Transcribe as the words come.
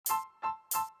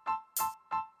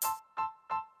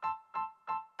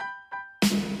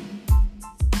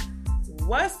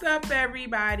What's up,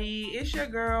 everybody? It's your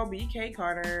girl, BK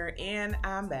Carter, and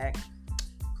I'm back.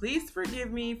 Please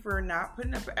forgive me for not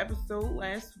putting up an episode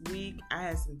last week. I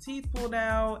had some teeth pulled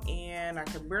out, and I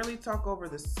could barely talk over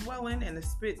the swelling and the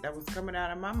spit that was coming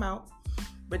out of my mouth.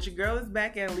 But your girl is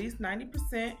back at least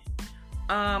 90%.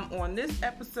 On this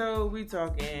episode, we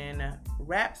talking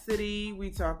Rapsody, we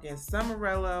talking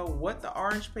Summerella, what the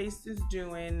orange paste is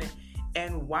doing,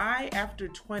 and why after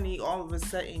 20, all of a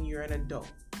sudden, you're an adult.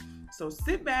 So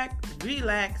sit back,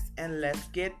 relax, and let's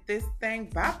get this thing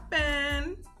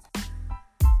poppin'.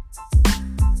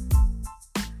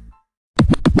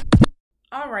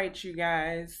 All right, you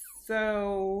guys.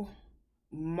 So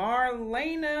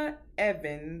Marlena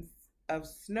Evans of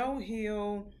Snow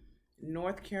Hill,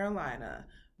 North Carolina.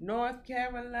 North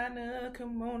Carolina,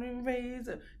 come on and raise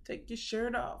her. Take your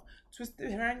shirt off, twist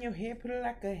it around your head, put it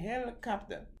like a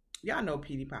helicopter. Y'all know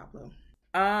Petey Pablo.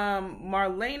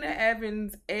 Marlena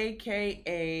Evans,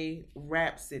 aka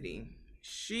Rapsody.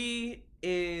 She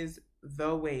is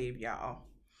the wave, y'all.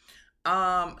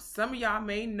 Some of y'all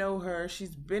may know her.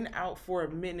 She's been out for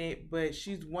a minute, but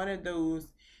she's one of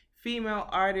those female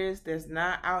artists that's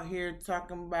not out here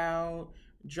talking about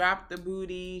drop the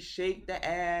booty, shake the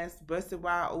ass, bust it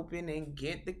wide open, and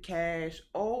get the cash.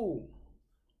 Oh,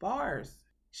 bars.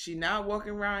 She not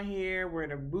walking around here where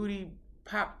the booty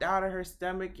popped out of her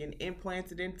stomach and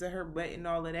implanted into her butt and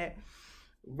all of that.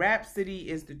 Rapsody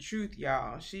is the truth,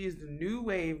 y'all. She is the new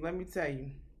wave, let me tell you.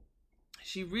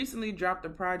 She recently dropped a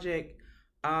project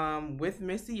with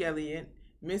Missy Elliott.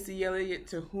 Missy Elliott,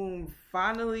 to whom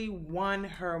finally won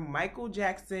her Michael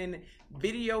Jackson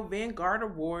Video Vanguard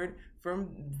Award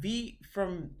from MTV,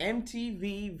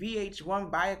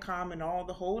 VH1, Viacom, and all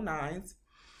the whole nines.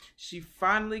 She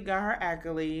finally got her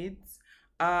accolades.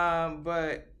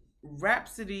 But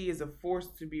Rapsody is a force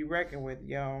to be reckoned with,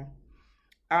 y'all.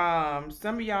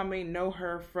 Some of y'all may know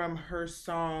her from her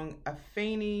song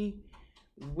Afeni,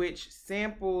 which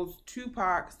samples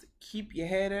Tupac's Keep Your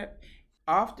Head Up.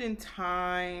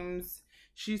 Oftentimes,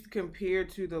 she's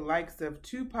compared to the likes of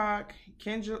Tupac,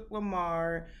 Kendrick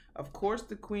Lamar, of course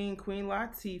the Queen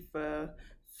Latifah,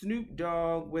 Snoop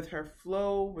Dogg, with her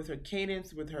flow, with her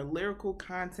cadence, with her lyrical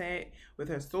content, with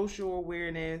her social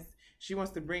awareness. She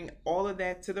wants to bring all of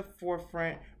that to the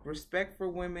forefront. Respect for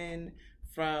women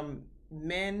from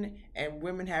men, and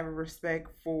women having respect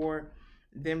for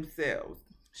themselves.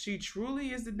 She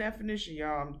truly is the definition,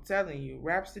 y'all. I'm telling you,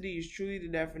 Rapsody is truly the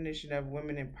definition of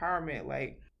women empowerment.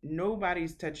 Like,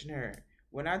 nobody's touching her.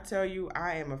 When I tell you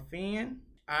I am a fan,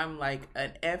 I'm like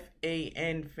an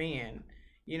FAN fan.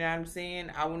 You know what I'm saying?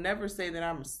 I will never say that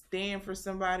I'm a stan for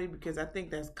somebody, because I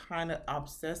think that's kind of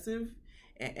obsessive.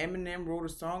 And Eminem wrote a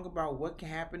song about what can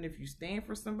happen if you stand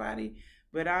for somebody.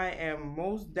 But I am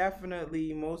most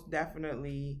definitely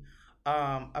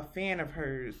a fan of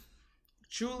hers.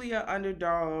 Truly an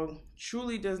underdog.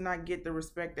 Truly does not get the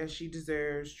respect that she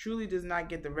deserves. Truly does not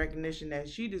get the recognition that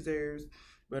she deserves.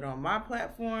 But on my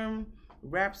platform,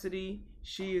 Rapsody,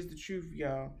 she is the truth,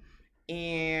 y'all.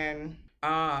 And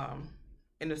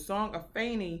in the song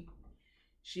Afeni,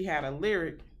 she had a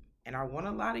lyric, and I want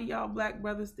a lot of y'all black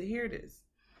brothers to hear this.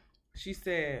 She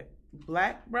said,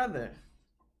 "Black brother,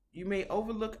 you may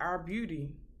overlook our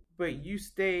beauty, but you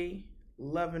stay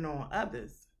loving on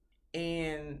others."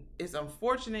 And it's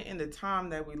unfortunate in the time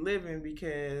that we live in,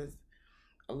 because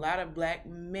a lot of black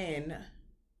men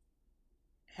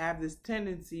have this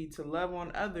tendency to love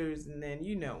on others, and then,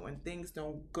 you know, when things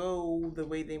don't go the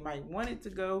way they might want it to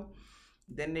go,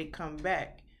 then they come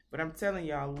back. But I'm telling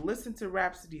y'all, listen to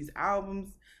Rapsody's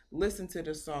albums, listen to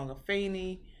the song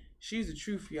Afeni. She's the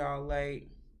truth, y'all.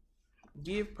 Like,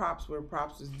 give props where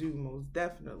props is due, most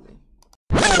definitely.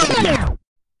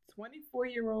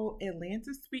 24-year-old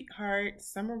Atlanta sweetheart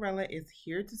Summerella is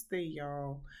here to stay,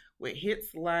 y'all, with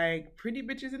hits like Pretty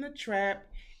Bitches in the Trap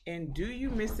and Do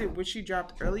You Miss It, which she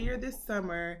dropped earlier this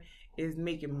summer, is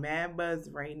making mad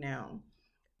buzz right now.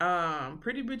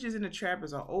 Pretty Bitches in the Trap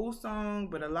is an old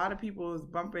song, but a lot of people is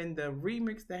bumping the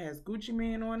remix that has Gucci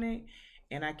Mane on it,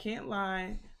 and I can't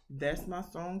lie, that's my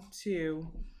song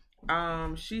too.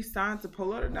 She signed to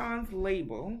Polo Don's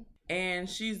label, and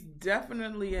she's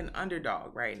definitely an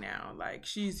underdog right now. Like,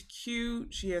 she's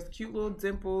cute, she has cute little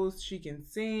dimples, she can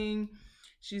sing.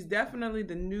 She's definitely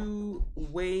the new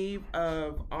wave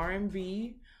of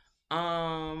R&B.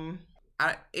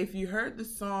 If you heard the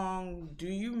song Do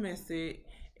You Miss It,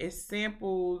 it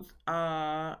samples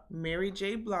Mary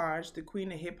J. Blige, the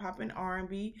queen of hip-hop and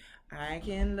R&B. I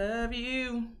can love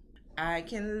you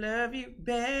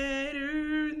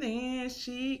better than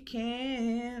she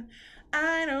can.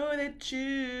 I know that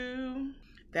you.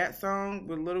 That song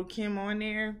with Lil' Kim on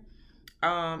there.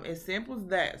 It samples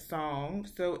that song,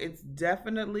 so it's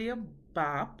definitely a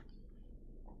bop.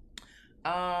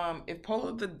 If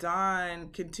Polo the Don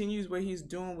continues what he's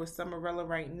doing with Summerella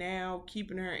right now,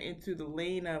 keeping her into the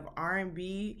lane of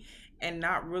R&B and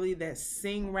not really that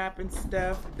sing rapping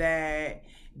stuff that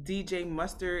DJ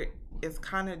Mustard is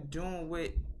kind of doing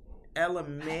with Ella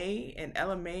Mai, and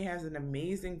Ella Mai has an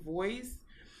amazing voice.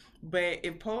 But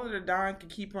if Polo the Don can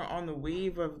keep her on the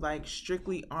wave of like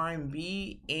strictly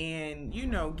R&B and, you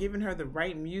know, giving her the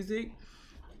right music,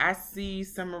 I see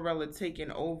Summerella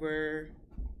taking over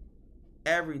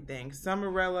everything.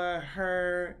 Summerella,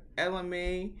 her, Ella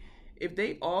Mai, if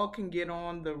they all can get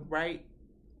on the right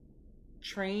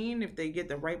train, if they get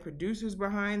the right producers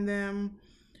behind them,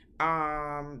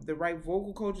 the right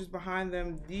vocal coaches behind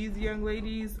them, these young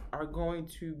ladies are going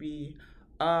to be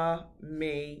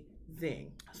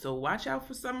amazing. So watch out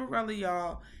for Summerella,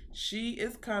 y'all. She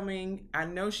is coming. I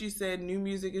know she said new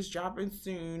music is dropping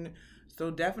soon, so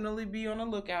definitely be on the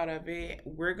lookout of it.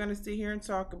 We're gonna sit here and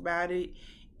talk about it.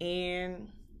 And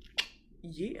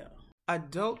yeah,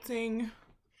 adulting.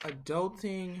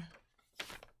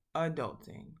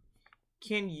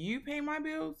 Can you pay my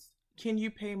bills? Can you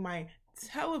pay my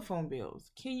telephone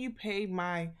bills? Can you pay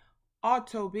my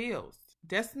auto bills?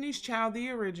 Destiny's Child, the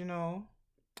original,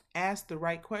 asked the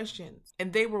right questions,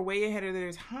 and they were way ahead of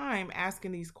their time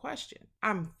asking these questions.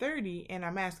 I'm 30 and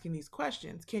I'm asking these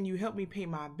questions. Can you help me pay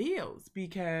my bills?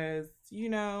 Because, you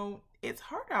know, it's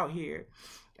hard out here,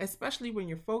 especially when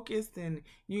you're focused and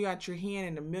you got your hand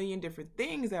in a million different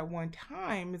things at one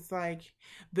time. It's like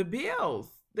the bills,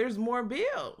 there's more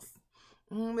bills.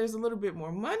 There's a little bit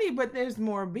more money, but there's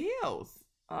more bills.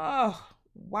 Oh,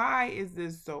 why is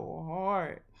this so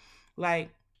hard?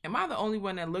 Like, am I the only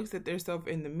one that looks at themselves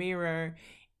in the mirror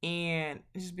and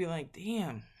just be like,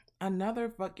 damn, another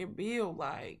fucking bill?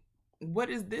 Like, what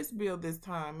is this bill this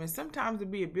time? And sometimes it'd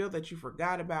be a bill that you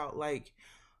forgot about, like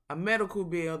a medical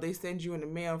bill they send you in the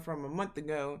mail from a month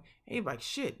ago. And you're like,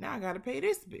 shit, now I gotta pay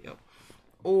this bill.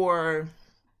 Or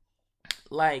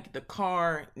like the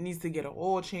car needs to get an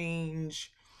oil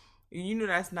change. You know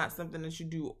that's not something that you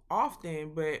do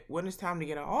often, but when it's time to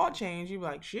get an oil change, you're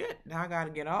like, shit, now I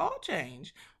gotta get an oil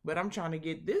change. But I'm trying to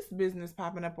get this business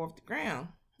popping up off the ground.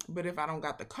 But if I don't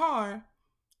got the car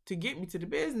to get me to the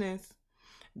business,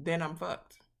 then I'm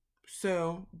fucked.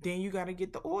 So then you gotta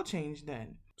get the oil change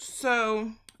done.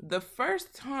 So the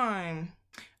first time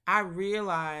I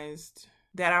realized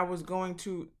that I was going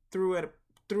through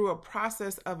a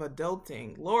process of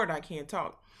adulting, Lord, I can't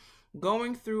talk.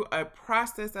 Going through a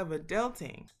process of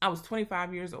adulting, I was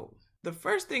 25 years old. The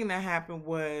first thing that happened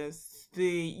was the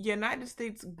United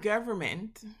States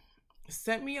government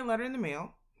sent me a letter in the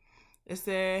mail. It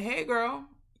said, hey girl,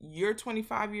 you're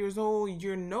 25 years old.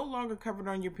 You're no longer covered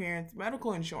on your parents'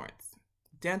 medical insurance,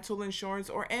 dental insurance,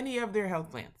 or any of their health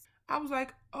plans. I was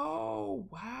like, oh,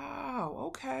 wow,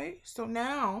 okay. So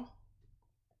now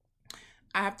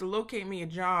I have to locate me a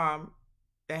job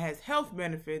that has health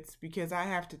benefits because I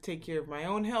have to take care of my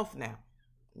own health now.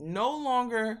 No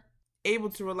longer able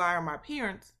to rely on my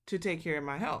parents to take care of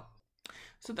my health.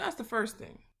 So that's the first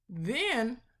thing.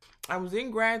 Then I was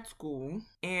in grad school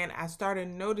and I started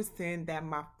noticing that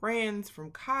my friends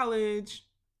from college,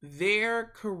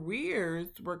 their careers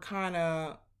were kind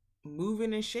of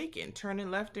moving and shaking, turning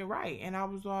left and right. And I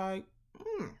was like,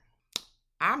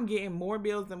 I'm getting more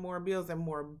bills and more bills and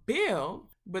more bills.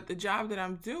 But the job that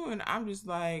I'm doing, I'm just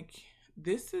like,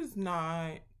 this is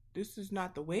not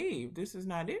the wave. This is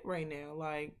not it right now.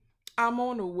 Like, I'm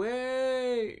on the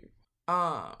wave.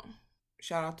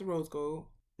 Shout out to Rose Gold.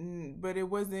 But it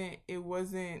wasn't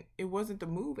the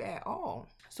move at all.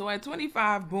 So at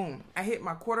 25, boom, I hit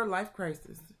my quarter life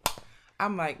crisis.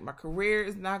 I'm like, my career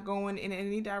is not going in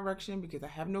any direction because I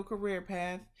have no career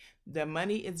path. The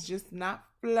money is just not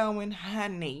flowing,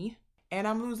 honey. And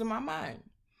I'm losing my mind.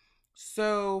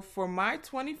 So for my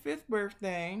 25th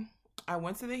birthday, I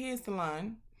went to the hair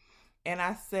salon and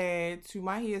I said to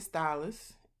my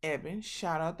hairstylist, Eben,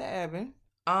 shout out to Eben,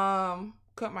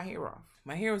 cut my hair off.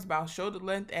 My hair was about shoulder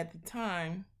length at the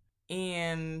time.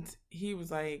 And he was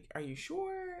like, are you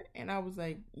sure? And I was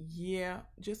like, yeah,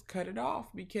 just cut it off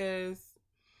because,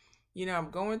 you know, I'm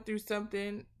going through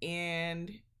something. And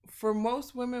for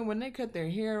most women, when they cut their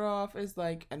hair off, it's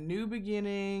like a new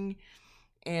beginning.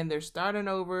 And they're starting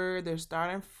over, they're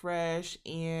starting fresh,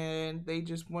 and they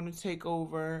just want to take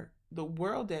over the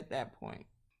world at that point.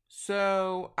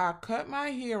 So I cut my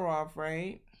hair off,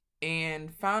 right?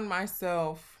 And found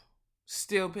myself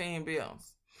still paying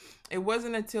bills. It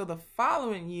wasn't until the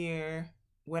following year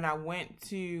when I went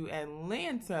to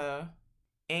Atlanta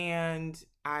and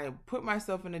I put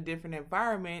myself in a different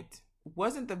environment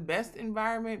wasn't the best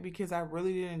environment because I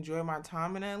really didn't enjoy my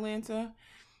time in Atlanta,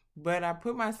 but I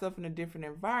put myself in a different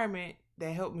environment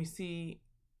that helped me see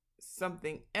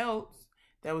something else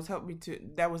that was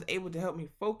able to help me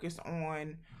focus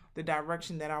on the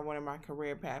direction that I wanted my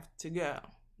career path to go,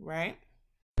 right?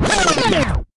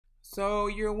 So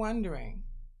you're wondering,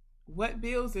 what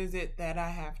bills is it that I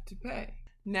have to pay?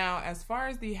 Now, as far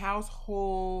as the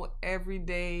household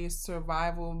everyday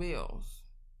survival bills,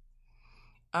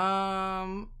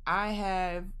 I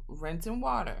have rent and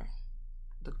water,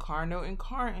 the car note and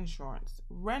car insurance,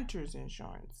 renter's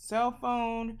insurance, cell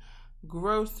phone,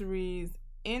 groceries,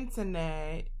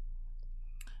 internet,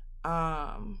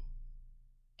 and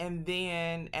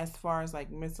then as far as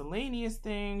like miscellaneous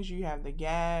things, you have the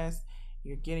gas,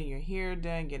 you're getting your hair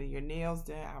done, getting your nails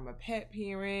done. I'm a pet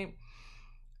parent,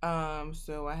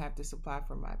 so I have to supply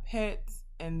for my pets.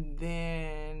 And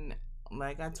then,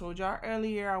 like I told y'all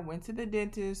earlier, I went to the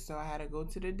dentist, so I had to go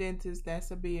to the dentist.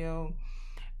 That's a bill.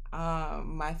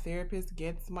 My therapist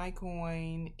gets my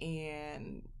coin,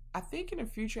 and I think in a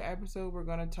future episode we're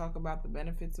going to talk about the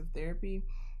benefits of therapy,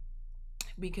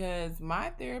 because my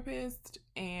therapist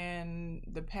and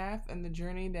the path and the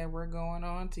journey that we're going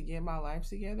on to get my life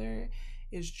together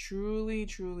is truly,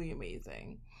 truly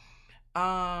amazing.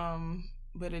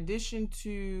 But in addition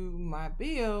to my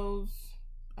bills,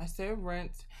 I said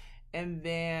rent, and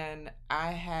then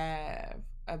I have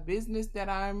a business that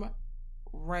I'm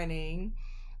running,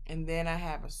 and then I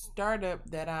have a startup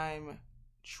that I'm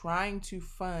trying to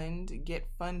get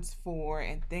funds for,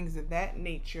 and things of that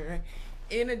nature,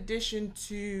 in addition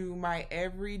to my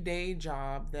everyday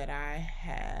job that I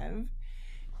have.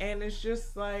 And it's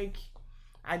just like,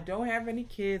 I don't have any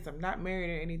kids, I'm not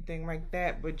married or anything like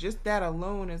that, but just that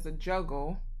alone is a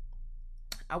juggle.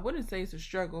 I wouldn't say it's a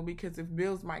struggle because it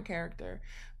builds my character,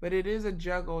 but it is a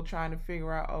juggle trying to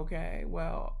figure out, okay,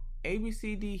 well,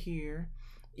 ABCD here,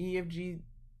 EFG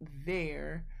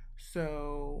there,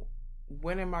 so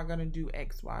when am I going to do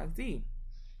XYZ?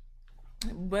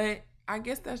 But I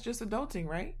guess that's just adulting,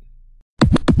 right?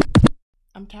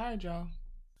 I'm tired, y'all.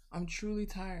 I'm truly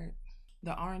tired.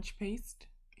 The orange paste,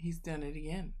 he's done it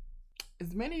again.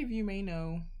 As many of you may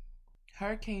know,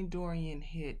 Hurricane Dorian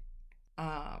hit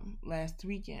last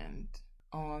weekend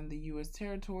on the U.S.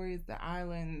 territories, the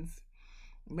islands,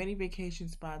 many vacation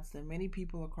spots that many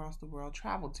people across the world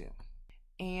travel to.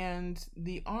 And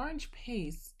the orange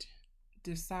paste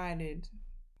decided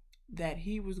that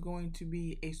he was going to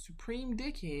be a supreme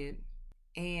dickhead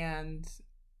and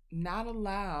not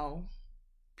allow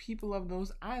people of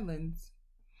those islands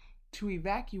to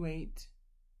evacuate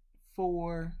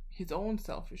for his own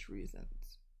selfish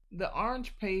reasons. The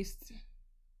orange paste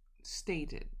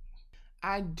stated,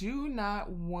 I do not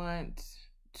want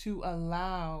to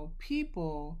allow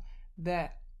people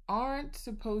that aren't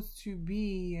supposed to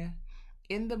be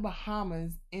in the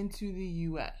Bahamas into the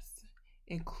U.S.,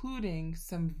 including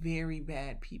some very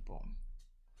bad people.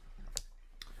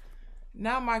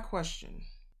 Now my question,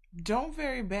 don't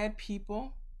very bad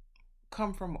people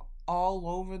come from all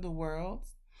over the world?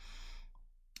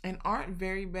 And aren't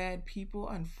very bad people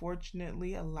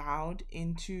unfortunately allowed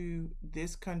into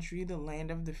this country, the land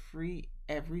of the free,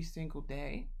 every single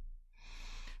day?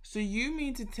 So you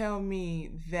mean to tell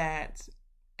me that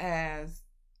as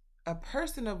a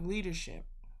person of leadership,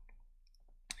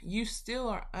 you still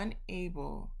are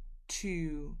unable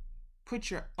to put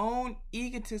your own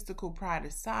egotistical pride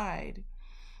aside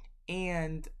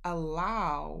and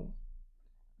allow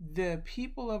the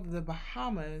people of the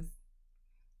Bahamas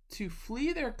to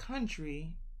flee their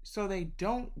country so they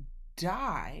don't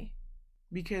die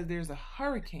because there's a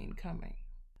hurricane coming?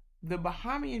 The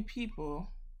Bahamian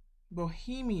people,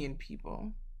 Bohemian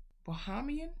people,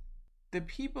 Bahamian? The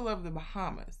people of the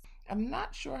Bahamas. I'm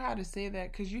not sure how to say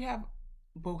that because you have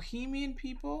Bohemian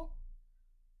people,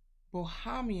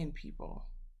 Bahamian people.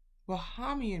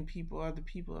 Bahamian people are the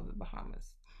people of the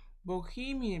Bahamas.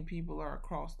 Bohemian people are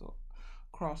across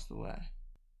the way.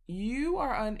 You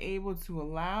are unable to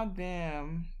allow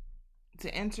them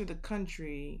to enter the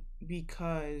country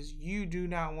because you do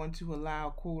not want to allow,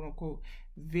 quote unquote,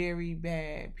 very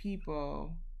bad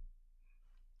people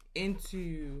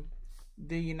into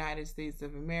the United States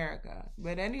of America.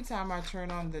 But anytime I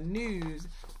turn on the news,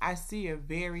 I see a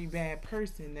very bad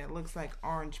person that looks like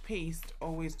orange paste,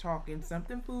 always talking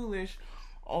something foolish,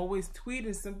 always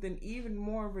tweeting something even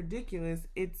more ridiculous.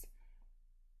 It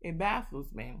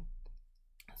baffles me.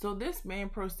 So this man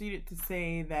proceeded to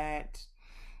say that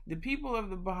the people of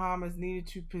the Bahamas needed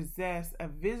to possess a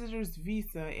visitor's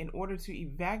visa in order to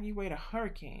evacuate a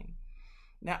hurricane.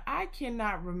 Now, I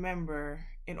cannot remember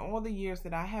in all the years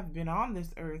that I have been on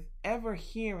this earth ever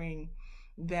hearing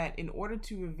that in order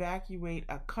to evacuate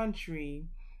a country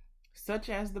such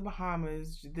as the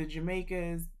Bahamas, the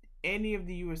Jamaicas, any of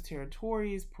the U.S.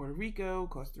 territories, Puerto Rico,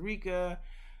 Costa Rica,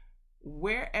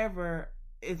 wherever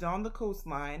is on the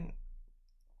coastline,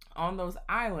 on those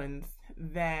islands,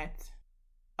 that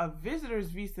a visitor's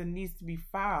visa needs to be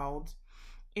filed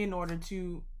in order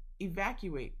to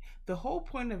evacuate. The whole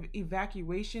point of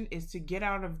evacuation is to get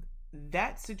out of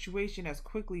that situation as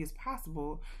quickly as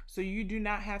possible so you do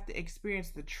not have to experience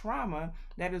the trauma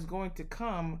that is going to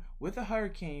come with a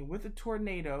hurricane, with a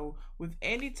tornado, with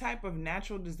any type of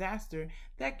natural disaster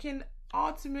that can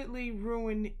ultimately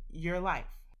ruin your life.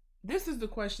 This is the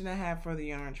question I have for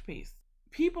the Orange Paste.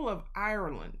 People of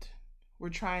Ireland were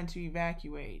trying to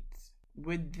evacuate.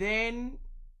 Would then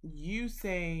you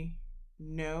say,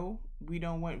 no, we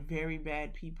don't want very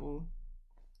bad people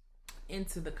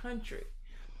into the country?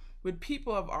 Would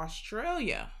people of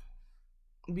Australia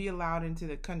be allowed into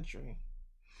the country?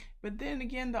 But then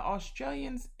again, the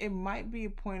Australians, it might be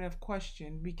a point of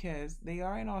question because they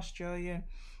are in Australia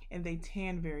and they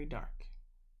tan very dark.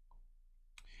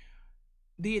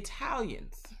 The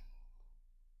Italians,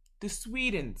 the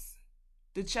Swedens,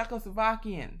 the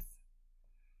Czechoslovakians,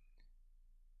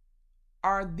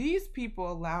 are these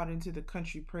people allowed into the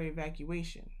country per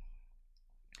evacuation?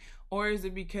 Or is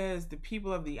it because the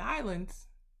people of the islands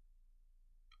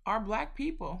are Black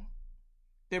people,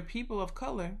 they're people of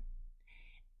color,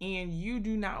 and you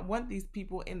do not want these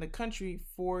people in the country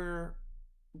for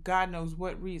God knows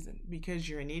what reason? Because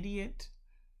you're an idiot?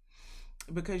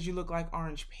 Because you look like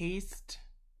Orange Paste?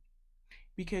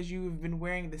 Because you have been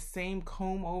wearing the same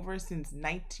comb over since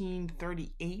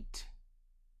 1938?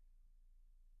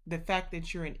 The fact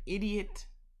that you're an idiot?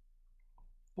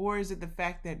 Or is it the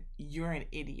fact that you're an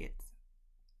idiot?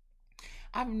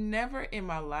 I've never in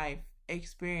my life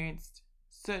experienced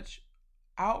such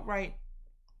outright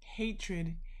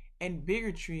hatred and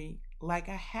bigotry like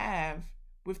I have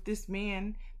with this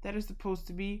man that is supposed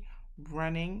to be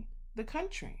running the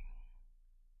country.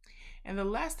 And the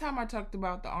last time I talked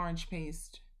about the Orange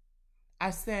Paste,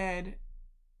 I said,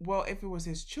 well, if it was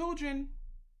his children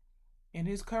and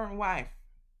his current wife,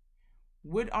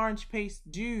 would Orange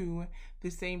Paste do the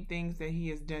same things that he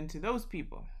has done to those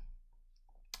people?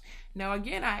 Now,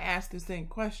 again, I asked the same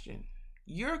question.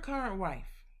 Your current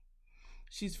wife,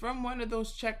 she's from one of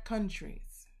those Czech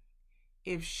countries.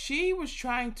 If she was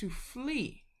trying to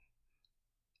flee,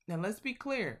 now let's be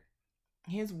clear,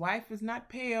 his wife is not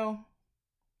pale.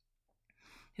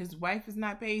 His wife is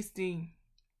not pasty.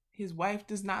 His wife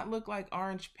does not look like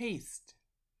Orange Paste.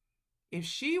 If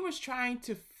she was trying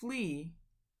to flee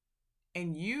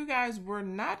and you guys were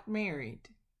not married,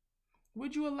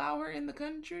 would you allow her in the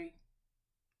country?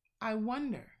 I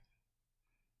wonder.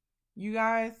 You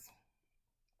guys,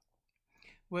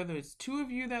 whether it's 2 of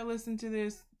you that listen to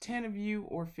this, 10 of you,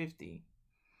 or 50,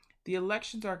 the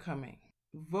elections are coming.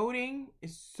 Voting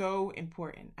is so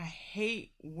important. I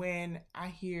hate when I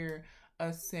hear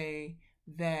us say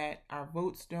that our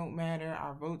votes don't matter,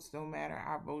 our votes don't matter,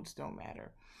 our votes don't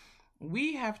matter.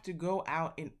 We have to go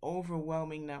out in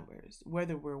overwhelming numbers,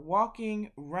 whether we're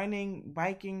walking, running,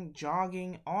 biking,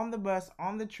 jogging, on the bus,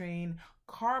 on the train,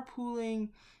 carpooling,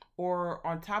 or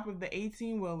on top of the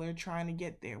 18-wheeler trying to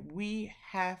get there. We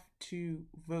have to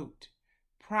vote.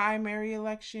 Primary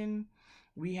election,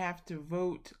 we have to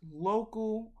vote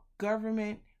local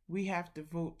government, we have to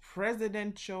vote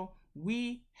presidential,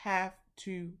 we have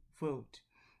to vote.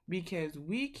 Because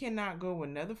we cannot go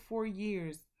another 4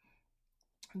 years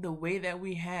the way that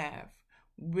we have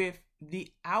with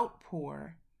the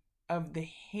outpour of the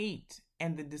hate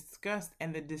and the disgust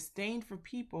and the disdain for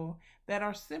people that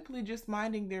are simply just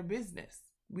minding their business.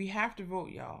 We have to vote,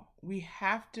 y'all. We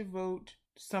have to vote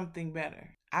something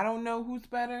better. I don't know who's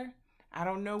better. I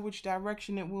don't know which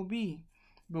direction it will be,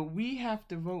 but we have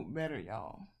to vote better,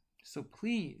 y'all. So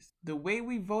please, the way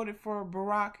we voted for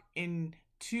Barack in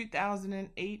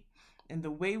 2008 and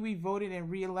the way we voted and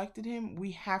reelected him,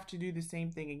 we have to do the same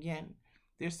thing again.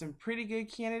 There's some pretty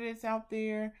good candidates out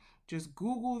there. Just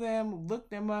Google them, look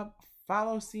them up,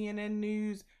 follow CNN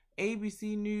News,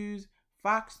 ABC News,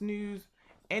 Fox News,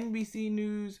 NBC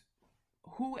News,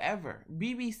 whoever,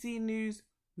 BBC News.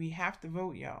 We have to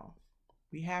vote, y'all.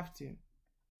 We have to.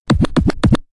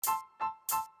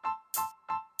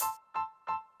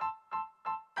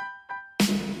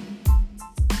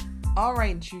 All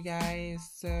right, you guys.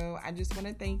 So I just want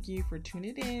to thank you for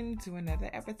tuning in to another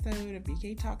episode of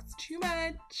BK Talks Too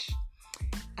Much.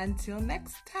 Until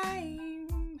next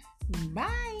time,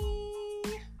 bye.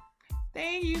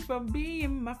 Thank you for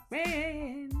being my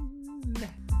friend.